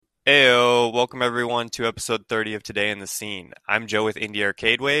Heyo, welcome everyone to episode 30 of Today in the Scene. I'm Joe with Indie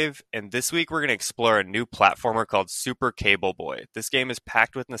Arcade Wave, and this week we're going to explore a new platformer called Super Cable Boy. This game is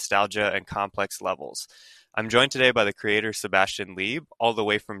packed with nostalgia and complex levels. I'm joined today by the creator Sebastian Lieb, all the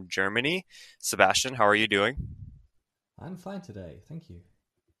way from Germany. Sebastian, how are you doing? I'm fine today, thank you.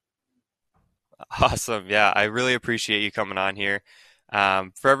 Awesome. Yeah, I really appreciate you coming on here.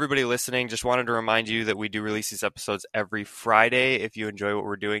 For everybody listening, just wanted to remind you that we do release these episodes every Friday. If you enjoy what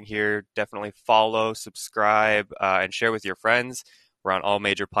we're doing here, definitely follow, subscribe, and share with your friends. We're on all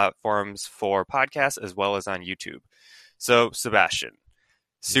major platforms for podcasts as well as on YouTube. So, Sebastian, Yeah.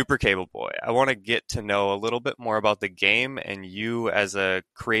 Super Cable Boy, I want to get to know a little bit more about the game and you as a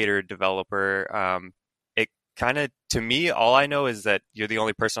creator, developer. It kind of, to me, all I know is that you're the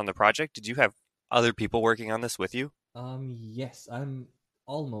only person on the project. Did you have other people working on this with you? Yes, I'm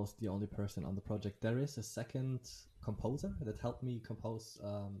almost the only person on the project. There is a second composer that helped me compose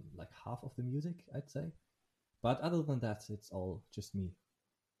like half of the music, I'd say. But other than that, it's all just me.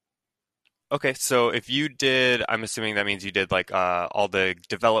 Okay, so if you did, I'm assuming that means you did like all the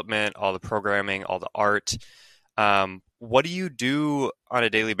development, all the programming, all the art. What do you do on a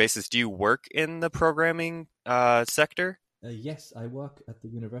daily basis? Do you work in the programming sector? Yes, I work at the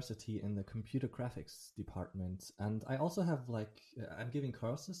university in the computer graphics department, and I also have I'm giving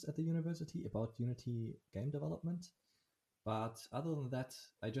courses at the university about Unity game development. But other than that,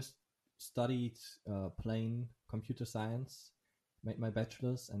 I just studied plain computer science, made my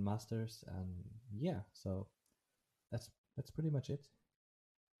bachelor's and master's, and yeah, so that's that's pretty much it.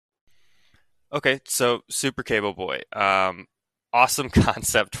 Okay, so Super Cable Boy. Awesome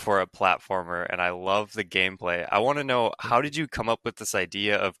concept for a platformer, and I love the gameplay. I want to know, Thank how you. did you come up with this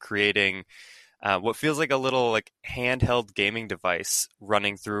idea of creating what feels like a little like handheld gaming device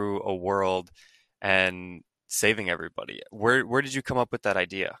running through a world and saving everybody? Where did you come up with that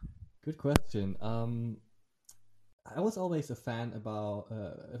idea? Good question. I was always a fan about.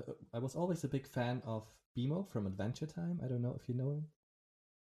 I was always a big fan of BMO from Adventure Time. I don't know if you know him.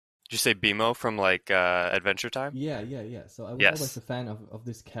 Did you say BMO from like Adventure Time? Yeah. So I was always Yes. a fan of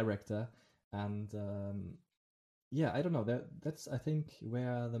this character, and yeah, I don't know. That's I think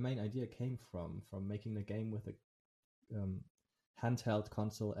where the main idea came from making a game with a um, handheld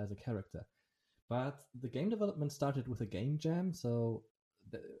console as a character. But the game development started with a game jam. So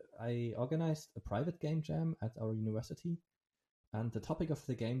th- I organized a private game jam at our university, and the topic of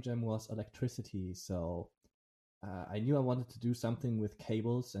the game jam was electricity. So I knew I wanted to do something with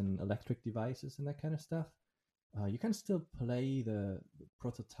cables and electric devices and that kind of stuff. You can still play the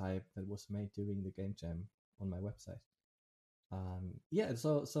prototype that was made during the game jam on my website. Yeah,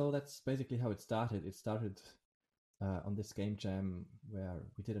 so that's basically how it started. It started on this game jam where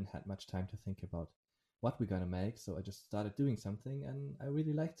we didn't have much time to think about what we're gonna make. So I just started doing something, and I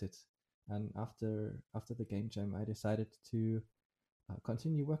really liked it. And after the game jam, I decided to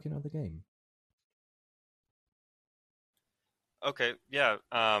continue working on the game. Okay, yeah.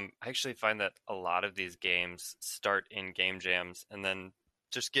 I actually find that a lot of these games start in game jams and then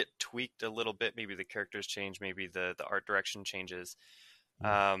just get tweaked a little bit. Maybe the characters change, maybe the art direction changes.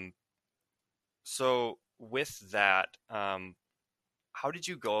 Yeah. Um, so with that, how did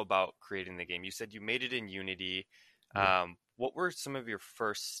you go about creating the game? You said you made it in Unity. Yeah. What were some of your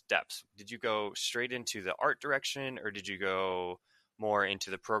first steps? Did you go straight into the art direction, or did you go more into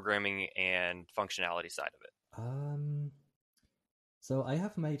the programming and functionality side of it? Um, so I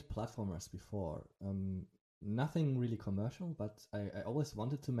have made platformers before. Nothing really commercial, but I always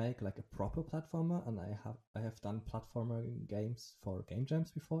wanted to make like a proper platformer, and I have done platformer games for game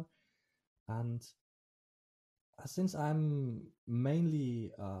jams before. And since I'm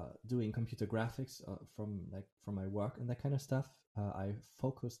mainly doing computer graphics from my work and that kind of stuff, I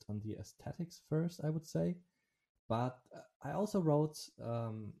focused on the aesthetics first, I would say. But I also wrote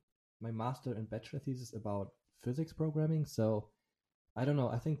my master and bachelor thesis about physics programming. So I don't know.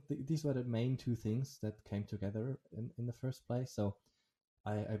 I think these were the main two things that came together in the first place. So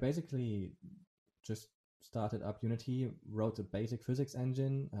I basically just started up Unity, wrote a basic physics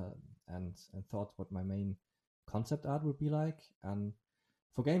engine, and thought what my main concept art would be like. And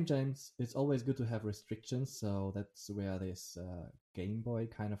for game jams, it's always good to have restrictions. So that's where this Game Boy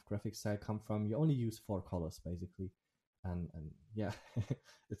kind of graphics style come from. You only use four colors basically, and yeah,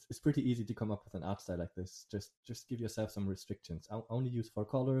 it's pretty easy to come up with an art style like this. Just give yourself some restrictions. I'll only use four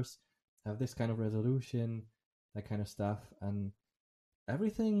colors, have this kind of resolution, that kind of stuff, and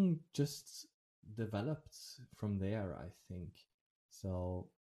everything just developed from there, I think. So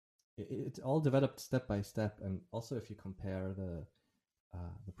it all developed step by step, and also if you compare the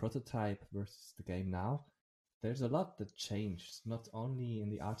prototype versus the game now, there's a lot that changed, not only in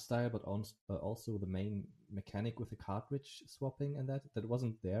the art style, but also the main mechanic with the cartridge swapping and that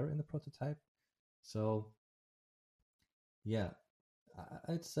wasn't there in the prototype. So yeah,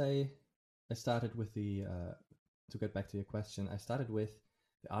 I'd say I started with to get back to your question, I started with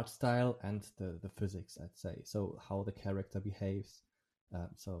the art style and the physics, I'd say. So how the character behaves.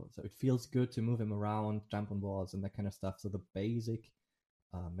 So it feels good to move him around, jump on walls, and that kind of stuff. So the basic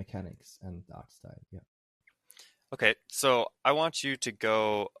mechanics and the art style. Yeah. Okay, so I want you to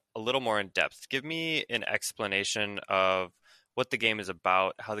go a little more in depth. Give me an explanation of what the game is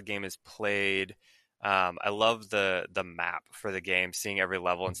about, how the game is played. I love the map for the game, seeing every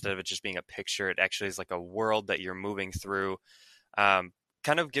level instead of it just being a picture. It actually is like a world that you're moving through. Um,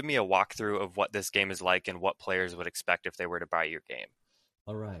 Kind of give me a walkthrough of what this game is like and what players would expect if they were to buy your game.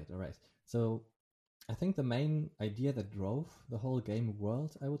 All right, all right. So I think the main idea that drove the whole game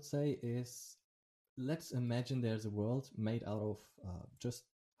world, I would say, is let's imagine there's a world made out of just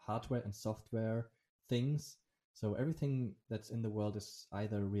hardware and software things. So everything that's in the world is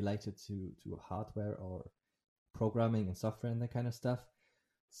either related to hardware or programming and software and that kind of stuff.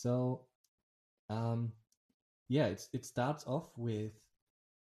 So um, yeah, it starts off with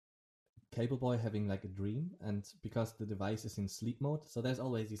Cable Boy having like a dream, and because the device is in sleep mode, so there's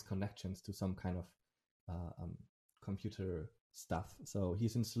always these connections to some kind of uh, computer stuff. So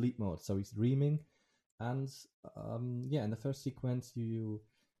he's in sleep mode, so he's dreaming, and yeah, in the first sequence,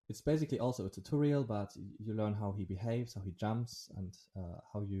 it's basically also a tutorial, but you learn how he behaves, how he jumps, and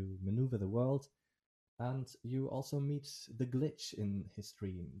how you maneuver the world. And you also meet the glitch in his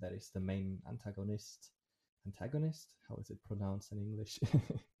dream. That is the main antagonist. Antagonist? How is it pronounced in English?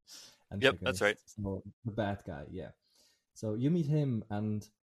 Yep, that's right. Antagonist. So the bad guy, yeah. So you meet him, and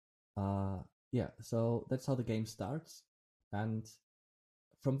uh, yeah, so that's how the game starts. And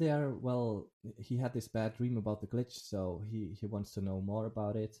from there, well, he had this bad dream about the glitch, so he wants to know more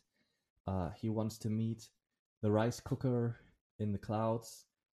about it. He wants to meet the rice cooker in the clouds,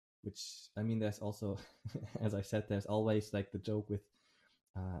 which I mean, there's also, as I said, there's always like the joke with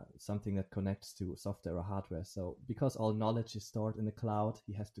something that connects to software or hardware. So because all knowledge is stored in the cloud,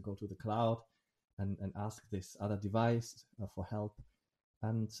 he has to go to the cloud and ask this other device for help.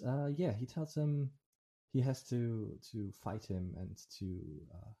 And yeah, he tells him he has to fight him and to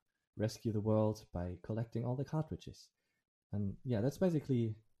rescue the world by collecting all the cartridges. And yeah, that's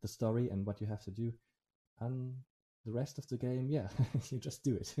basically the story and what you have to do. And the rest of the game, yeah, you just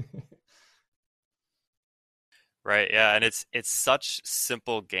do it. Right, yeah, and it's such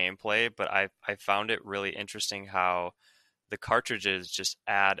simple gameplay, but I found it really interesting how the cartridges just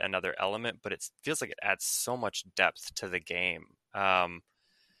add another element, but it feels like it adds so much depth to the game.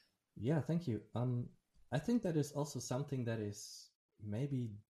 Yeah, thank you. I think that is also something that is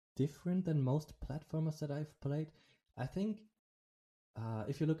maybe different than most platformers that I've played. I think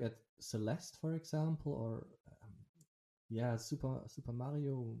if you look at Celeste, for example, or yeah, Super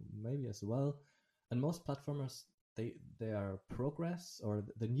Mario maybe as well, and most platformers they are progress or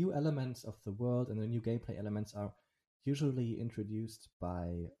the new elements of the world and the new gameplay elements are usually introduced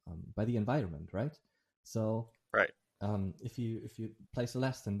by the environment, right? So Right. if you play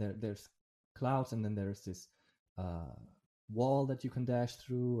Celeste and there's clouds and then there's this uh, wall that you can dash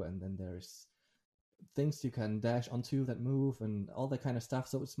through and then there's things you can dash onto that move and all that kind of stuff.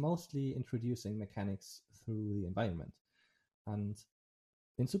 So it's mostly introducing mechanics through the environment. And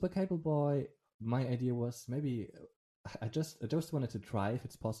in Super Cable Boy, my idea was maybe I just wanted to try if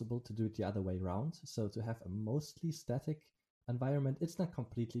it's possible to do it the other way around. So to have a mostly static environment. It's not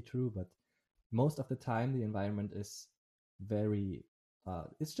completely true, but most of the time the environment is very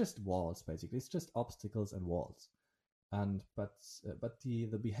it's just walls basically. It's just obstacles and walls. And but the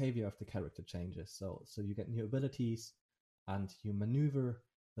behavior of the character changes. So you get new abilities and you maneuver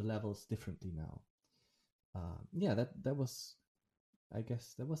the levels differently now. Yeah, that was I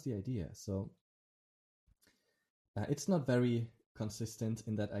guess that was the idea. So it's not very consistent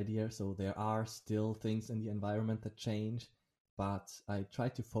in that idea. So there are still things in the environment that change, but I try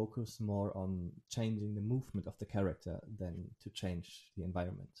to focus more on changing the movement of the character than to change the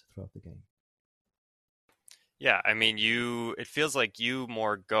environment throughout the game. Yeah, I mean, it feels like you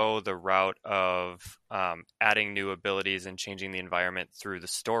more go the route of adding new abilities and changing the environment through the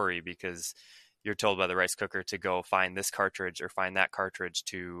story because you're told by the rice cooker to go find this cartridge or find that cartridge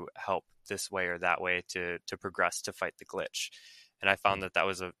to help this way or that way to progress to fight the glitch. And I found Yeah, that that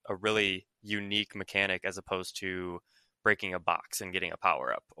was a really unique mechanic as opposed to breaking a box and getting a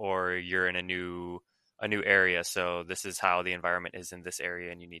power up, or you're in a new area, so this is how the environment is in this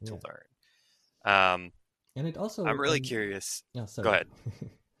area and you need to yeah, learn. Um, and it I'm also really curious. yeah, Go sorry. ahead.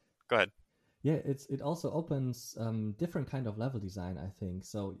 Go ahead. Yeah, it also opens different kind of level design, I think.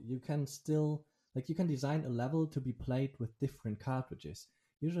 So you can still like you can design a level to be played with different cartridges.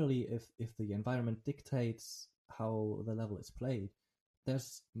 Usually, if the environment dictates how the level is played,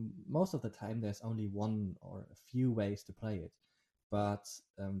 there's most of the time there's only one or a few ways to play it. But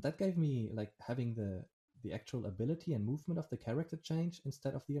that gave me like having the actual ability and movement of the character change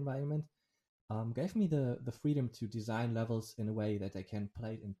instead of the environment gave me the freedom to design levels in a way that I can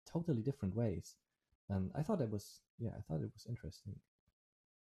play it in totally different ways. And I thought it was, yeah, I thought it was interesting.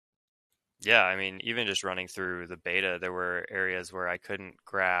 Yeah, I mean, even just running through the beta, there were areas where I couldn't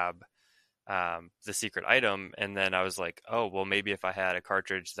grab the secret item, and then I was like, oh, well, maybe if I had a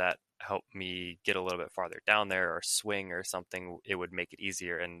cartridge that helped me get a little bit farther down there or swing or something, it would make it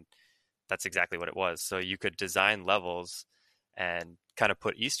easier. And that's exactly what it was. So you could design levels and kind of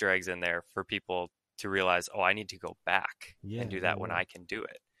put Easter eggs in there for people to realize, oh, I need to go back and Yeah, do yeah, that when yeah. I can do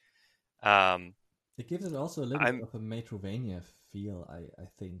it. It gives it also a little bit I'm of a Metrovania feel, I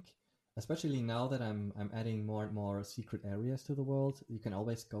think. Especially now that I'm adding more and more secret areas to the world, you can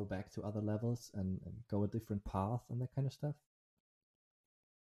always go back to other levels and go a different path and that kind of stuff.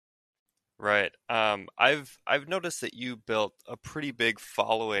 Right. I've noticed that you built a pretty big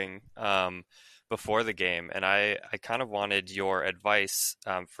following before the game, and I kind of wanted your advice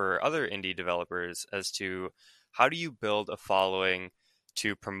for other indie developers as to how do you build a following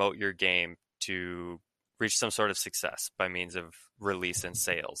to promote your game to reach some sort of success by means of release and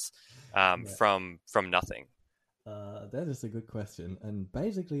sales Yeah, from nothing. that is a good question. And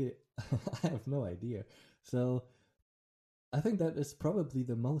basically, I have no idea. So I think that is probably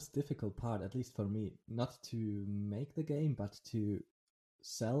the most difficult part, at least for me, not to make the game, but to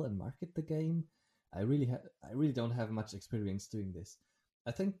sell and market the game. I really don't have much experience doing this.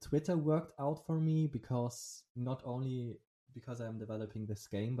 I think Twitter worked out for me because not only because I'm developing this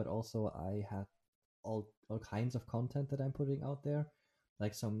game, but also I had all kinds of content that I'm putting out there.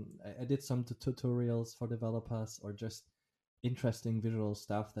 Like I did some tutorials for developers or just interesting visual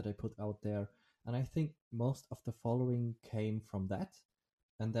stuff that I put out there. And I think most of the following came from that.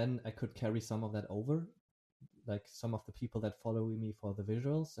 And then I could carry some of that over. Like some of the people that follow me for the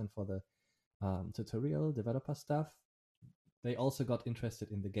visuals and for the tutorial developer stuff, they also got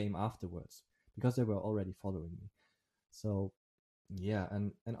interested in the game afterwards because they were already following me. So yeah,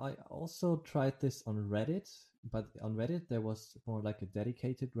 and I also tried this on Reddit, but on Reddit there was more like a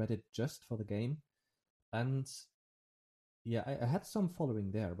dedicated Reddit just for the game, and yeah, I had some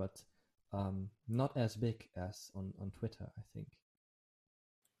following there, but not as big as on Twitter, I think.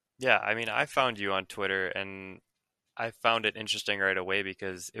 Yeah, I mean, I found you on Twitter and I found it interesting right away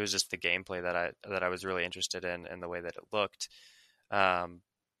because it was just the gameplay that I was really interested in and the way that it looked. And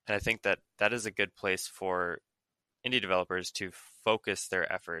I think that that is a good place for indie developers to focus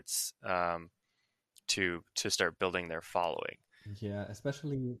their efforts to start building their following. Yeah,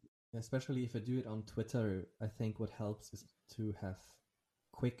 especially if I do it on Twitter, I think what helps is to have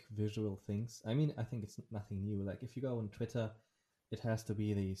quick visual things. I mean, I think it's nothing new. Like if you go on Twitter, it has to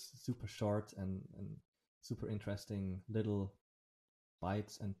be these super short and super interesting little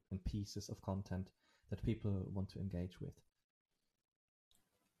bites and pieces of content that people want to engage with.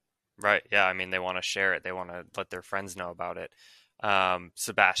 Right. Yeah. I mean, they want to share it. They want to let their friends know about it.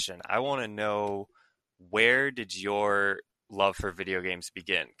 Sebastian, I want to know, where did your love for video games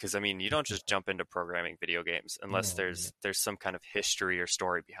begin? Because I mean, you don't just jump into programming video games unless No, no. there's some kind of history or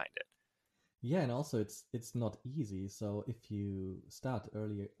story behind it. Yeah, and also it's not easy. So if you start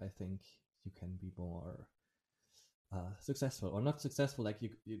early, I think you can be more successful or not successful. Like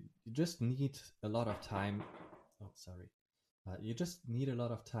you just need a lot of time. Oh, sorry. You just need a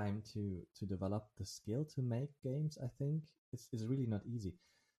lot of time to develop the skill to make games. I think it's really not easy.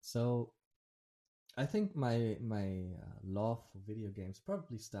 So I think my love for video games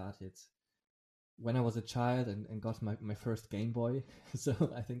probably started when I was a child and got my first Game Boy. So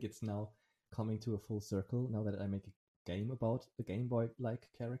I think it's now coming to a full circle now that I make a game about a Game Boy like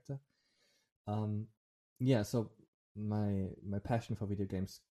character. Um, yeah, so my passion for video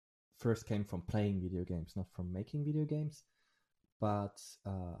games first came from playing video games, not from making video games. But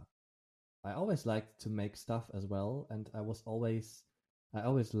I always liked to make stuff as well, and I always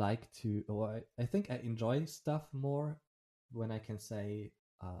like to, or I think I enjoy stuff more when I can say,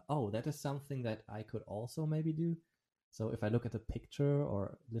 oh, that is something that I could also maybe do. So if I look at a picture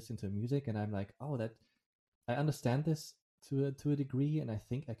or listen to music and I'm like, oh, that I understand this to a degree, and I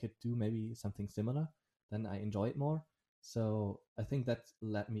think I could do maybe something similar, then I enjoy it more. So I think that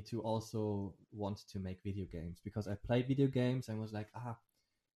led me to also want to make video games because I played video games and was like,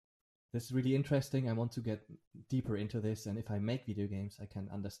 this is really interesting. I want to get deeper into this, and if I make video games, I can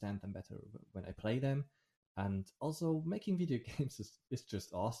understand them better when I play them. And also, making video games is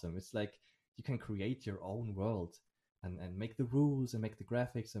just awesome. It's like you can create your own world and make the rules and make the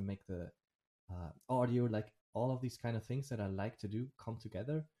graphics and make the audio, like all of these kind of things that I like to do come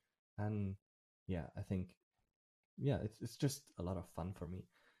together. And yeah, I think yeah, it's just a lot of fun for me.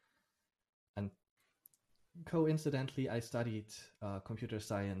 And coincidentally, I studied computer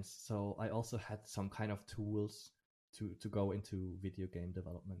science, so I also had some kind of tools to go into video game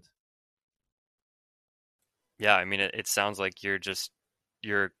development. Yeah, I mean, it sounds like you're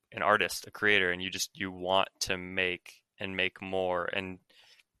an artist, a creator, and you want to make and make more. And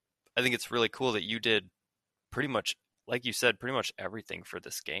I think it's really cool that you did pretty much, like you said, pretty much everything for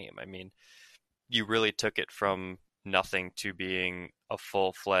this game. I mean, you really took it from nothing to being a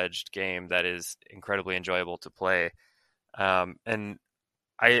full-fledged game that is incredibly enjoyable to play. And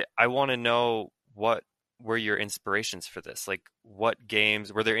I want to know what were your inspirations for this? Like, what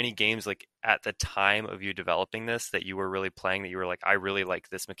games were there any games like at the time of you developing this that you were really playing that you were like, I really like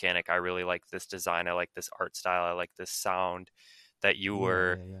this mechanic, I really like this design, I like this art style, I like this sound that you Yeah,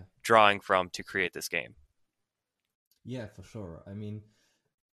 were yeah, yeah. drawing from to create this game? Yeah, for sure. I mean,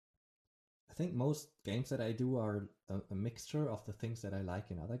 I think most games that I do are a mixture of the things that I like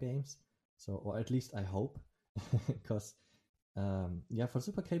in other games. So, or at least I hope, because yeah, for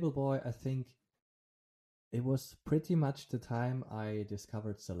Super Cable Boy, I think it was pretty much the time I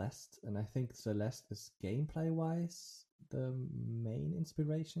discovered Celeste, and I think Celeste is gameplay wise the main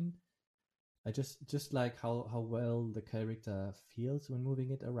inspiration. I just like how well the character feels when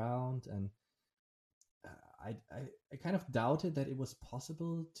moving it around, and I kind of doubted that it was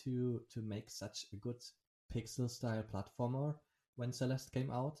possible to make such a good pixel style platformer when Celeste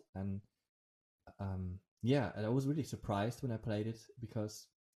came out, and yeah, and I was really surprised when I played it because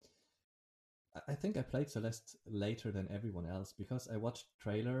I think I played Celeste later than everyone else because I watched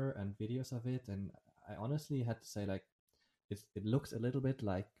trailer and videos of it, and I honestly had to say like it looks a little bit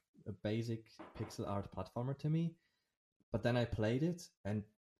like a basic pixel art platformer to me. But then I played it, and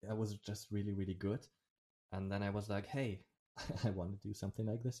it was just really really good. And then I was like, hey, I want to do something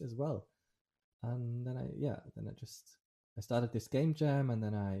like this as well. And then I started this game jam, and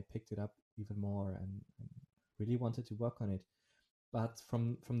then I picked it up even more and really wanted to work on it. But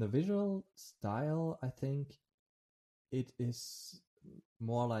from the visual style, I think it is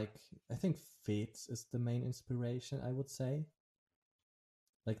more like I think Fates is the main inspiration. I would say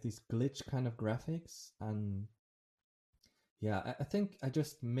like these glitch kind of graphics, and yeah, I think I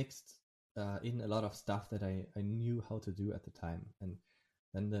just mixed in a lot of stuff that I knew how to do at the time, and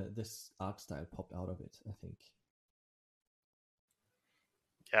then this art style popped out of it. I think.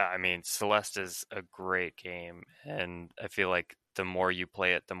 Yeah, I mean, Celeste is a great game, and I feel like the more you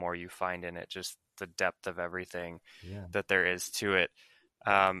play it, the more you find in it just the depth of everything Yeah. that there is to it.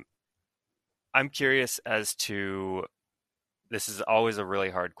 Um, I'm curious as to this is always a really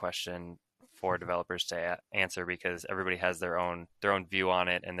hard question for developers to answer because everybody has their own view on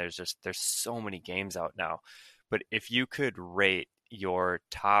it, and there's so many games out now. But if you could rate your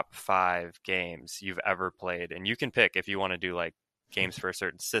top 5 games you've ever played, and you can pick if you want to do like games for a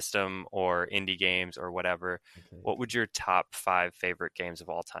certain system or indie games or whatever, Okay. what would Okay. your top 5 favorite games of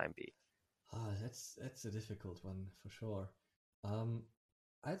all time be? That's a difficult one for sure. Um,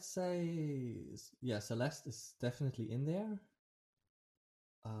 I'd say yeah, Celeste is definitely in there.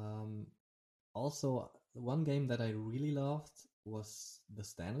 Um, Also, one game that I really loved was the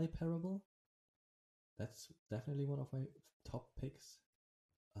Stanley Parable. That's definitely one of my top picks.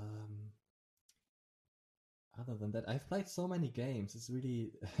 Um, Other than that, I've played so many games. It's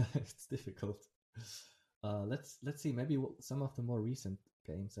really it's difficult. Let's see. Maybe some of the more recent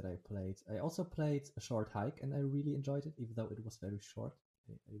games that I played. I also played A Short Hike, and I really enjoyed it, even though it was very short.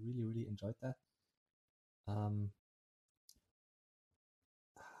 I really really enjoyed that. Um,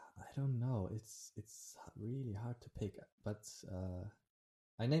 I don't know. It's really hard to pick, but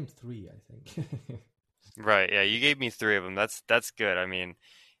I named three. I think. Right, yeah, you gave me 3 of them. That's good. I mean,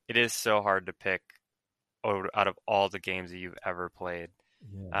 it is so hard to pick out of all the games that you've ever played,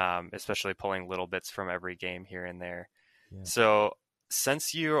 Yeah, especially pulling little bits from every game here and there. yeah, So,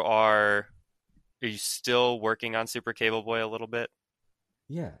 since are you still working on Super Cable Boy a little bit?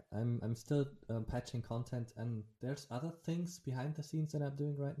 yeah. I'm still patching content, and there's other things behind the scenes that I'm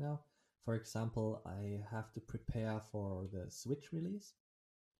doing right now. For example, I have to prepare for the Switch release.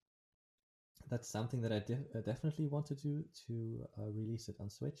 That's something that I definitely want to do to release it on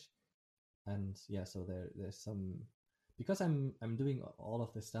Switch. And yeah, so there's some because I'm doing all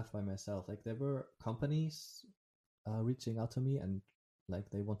of this stuff by myself. Like there were companies reaching out to me and like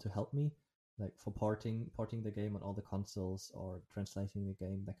they want to help me, like for porting the game on all the consoles or translating the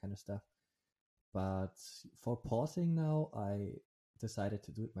game, that kind of stuff. But for pausing now, I decided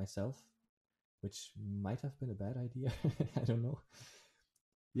to do it myself, which might have been a bad idea. I don't know.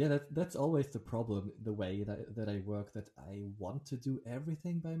 Yeah, that's always the problem, the way that I work, that I want to do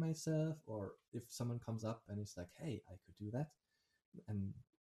everything by myself, or if someone comes up and is like, hey, I could do that, and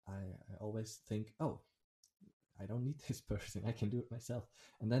I always think, oh, I don't need this person, I can do it myself.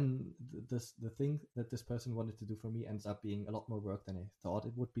 And then the thing that this person wanted to do for me ends up being a lot more work than I thought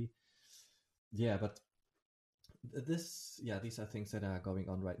it would be. Yeah, but these are things that are going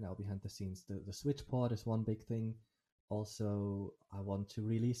on right now behind the scenes. The Switch port is one big thing. Also, I want to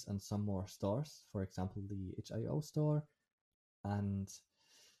release on some more stores, for example, the itch.io store, and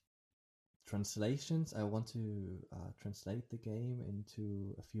translations. I want to translate the game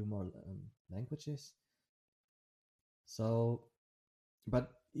into a few more languages. So,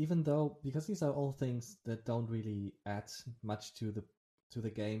 but even though, because these are all things that don't really add much to the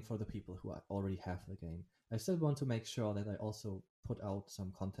game for the people who already have the game, I still want to make sure that I also put out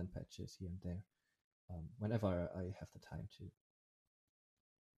some content patches here and there, whenever I have the time to.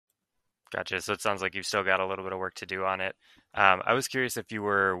 Gotcha. So it sounds like you've still got a little bit of work to do on it. I was curious if you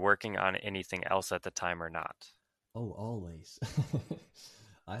were working on anything else at the time or not. Oh, always.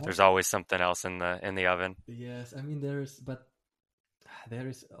 I have. There's always something else in the oven. Yes, I mean there is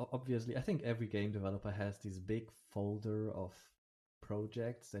obviously, I think every game developer has this big folder of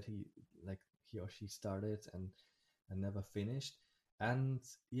projects that he or she started and never finished. And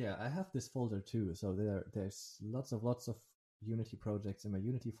yeah, I have this folder too. So there's lots of Unity projects in my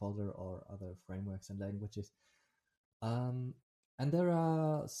Unity folder, or other frameworks and languages. Um, and there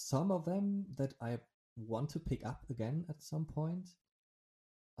are some of them that I want to pick up again at some point.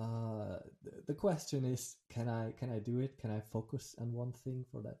 The question is, can I do it? Can I focus on one thing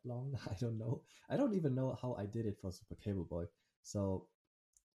for that long? I don't know. I don't even know how I did it for Super Cable Boy. So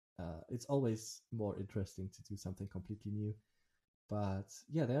it's always more interesting to do something completely new. But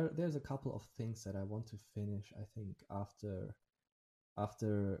yeah, there's a couple of things that I want to finish, I think, after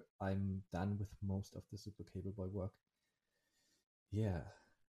I'm done with most of the Super Cable Boy work. Yeah.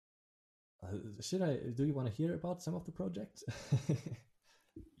 Do you want to hear about some of the projects?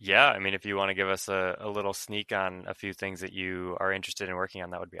 Yeah, I mean, if you want to give us a little sneak on a few things that you are interested in working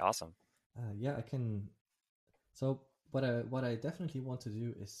on, that would be awesome. Yeah, I can. So what I definitely want to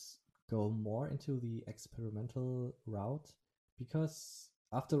do is go more into the experimental route, because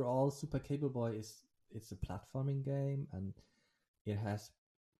after all, Super Cable Boy it's a platforming game, and it has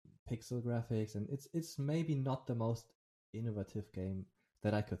pixel graphics, and it's maybe not the most innovative game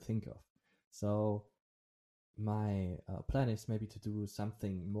that I could think of. So my plan is maybe to do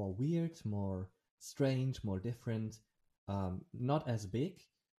something more weird, more strange, more different, not as big,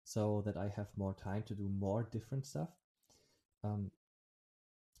 so that I have more time to do more different stuff. Um,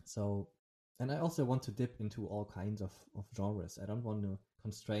 so, and I also want to dip into all kinds of genres. I don't want to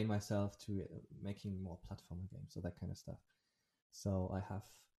constrain myself to making more platformer games, so that kind of stuff. So I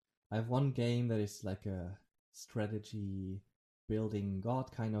have one game that is like a strategy building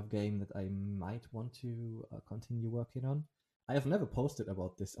god kind of game that I might want to continue working on. I have never posted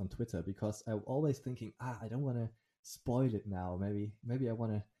about this on Twitter because I'm always thinking, I don't want to spoil it now. Maybe I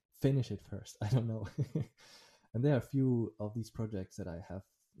want to finish it first. I don't know. And there are a few of these projects that I have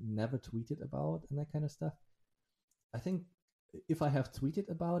never tweeted about and that kind of stuff. I think if I have tweeted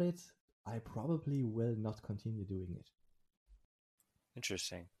about it, I probably will not continue doing it.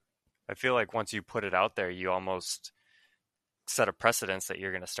 Interesting. I feel like once you put it out there, you almost set a precedence that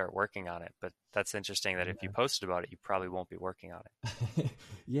you're going to start working on it. But that's interesting that if you Yeah. posted about it, you probably won't be working on it.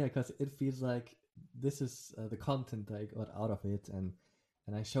 Yeah, because it feels like this is the content I got out of it, and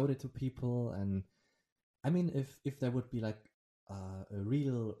I showed it to people. And I mean, if there would be like a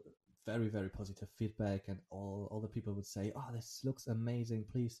real very positive feedback, and all the people would say, "Oh, this looks amazing!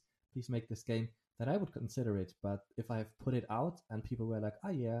 Please make this game," then I would consider it. But if I've put it out and people were like, "Oh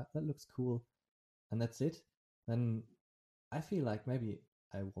yeah, that looks cool," and that's it, then I feel like maybe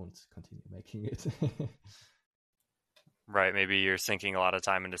I won't continue making it. Right. Maybe you're sinking a lot of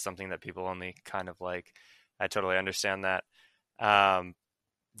time into something that people only kind of like. I totally understand that. Um,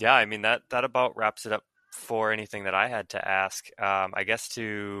 yeah, I mean that about wraps it up for anything that I had to ask. I guess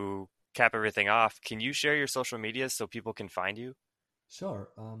to cap everything off, can you share your social medias so people can find you?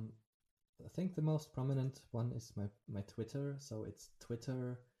 Sure. I think the most prominent one is my Twitter. So it's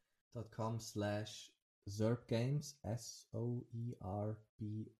twitter.com/Zerbgames,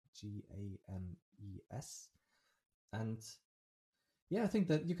 SOERBGAMES. And yeah, I think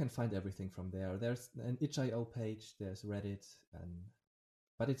that you can find everything from there. There's an itch.io page, there's Reddit, and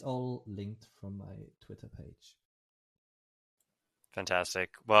but it's all linked from my Twitter page. Fantastic.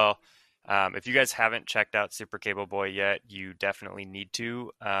 Well, if you guys haven't checked out Super Cable Boy yet, you definitely need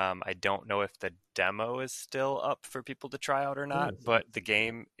to. I don't know if the demo is still up for people to try out or It not, is. but the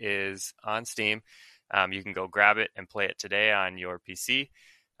game is on Steam. You can go grab it and play it today on your PC.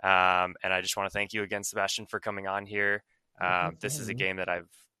 And I just want to thank you again, Sebastian, for coming on here. Thanks for This is having a me. game that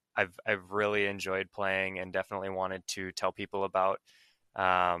I've really enjoyed playing and definitely wanted to tell people about.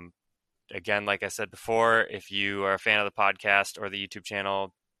 Um, Again, like I said before, if you are a fan of the podcast or the YouTube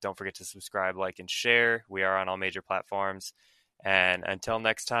channel, don't forget to subscribe, like, and share. We are on all major platforms. And until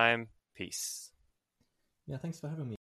next time, peace. Yeah, thanks for having me.